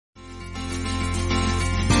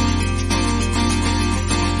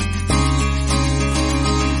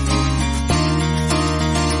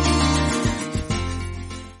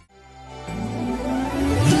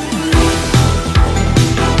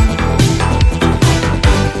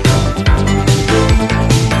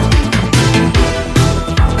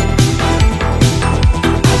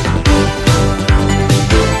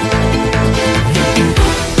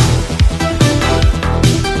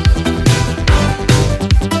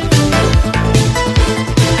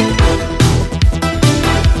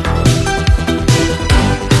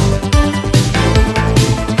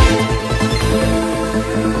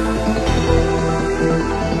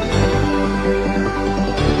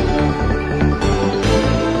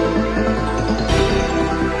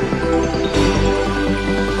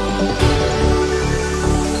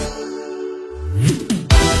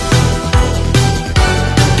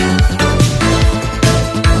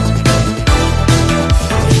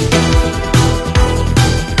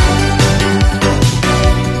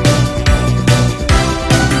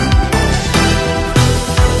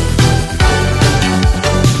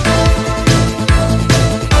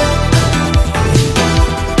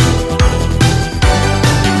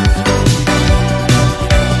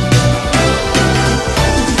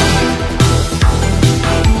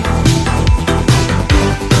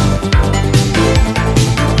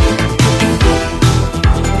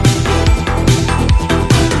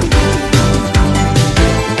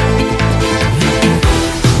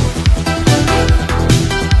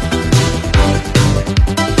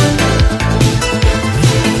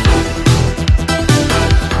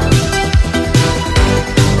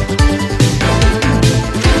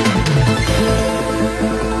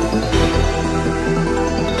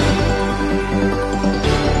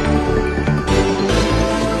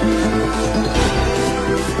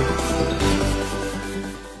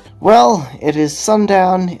it is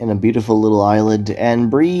sundown in a beautiful little island, and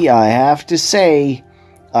Bree, I have to say,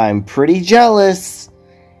 I'm pretty jealous.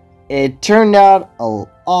 It turned out an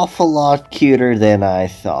awful lot cuter than I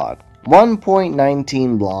thought.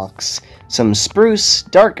 1.19 blocks, some spruce,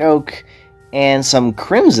 dark oak, and some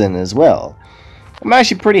crimson as well. I'm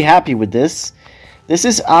actually pretty happy with this. This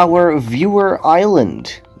is our viewer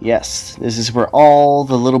island. Yes, this is where all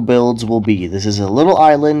the little builds will be. This is a little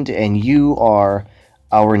island, and you are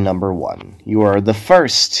our number one. You are the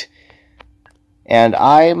first. And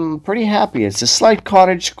I'm pretty happy. It's a slight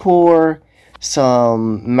cottage core,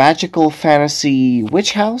 some magical fantasy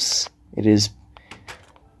witch house. It is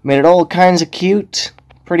made it all kinds of cute.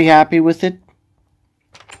 Pretty happy with it.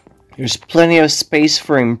 There's plenty of space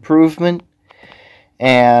for improvement.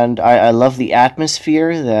 And I love the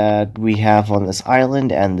atmosphere that we have on this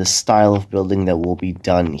island and the style of building that will be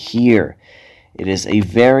done here. It is a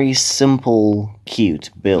very simple, cute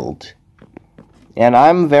build. And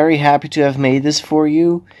I'm very happy to have made this for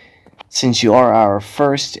you. Since you are our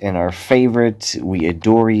first and our favorite, we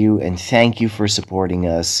adore you and thank you for supporting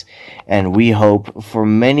us. And we hope for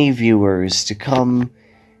many viewers to come.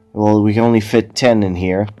 Well, we can only fit 10 in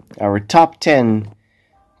here. Our top 10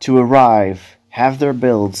 to arrive, have their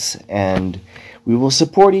builds, and we will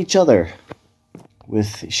support each other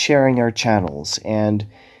with sharing our channels. And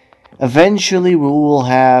eventually we will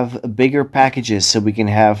have bigger packages so we can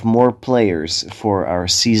have more players for our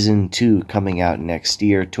Season 2 coming out next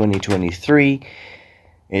year, 2023.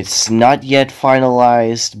 It's not yet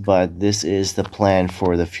finalized, but this is the plan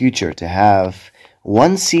for the future, to have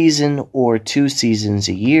 1 season or 2 seasons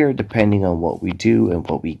a year, depending on what we do and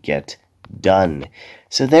what we get done.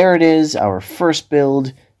 So there it is, our first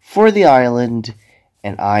build for the island,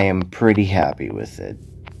 and I am pretty happy with it.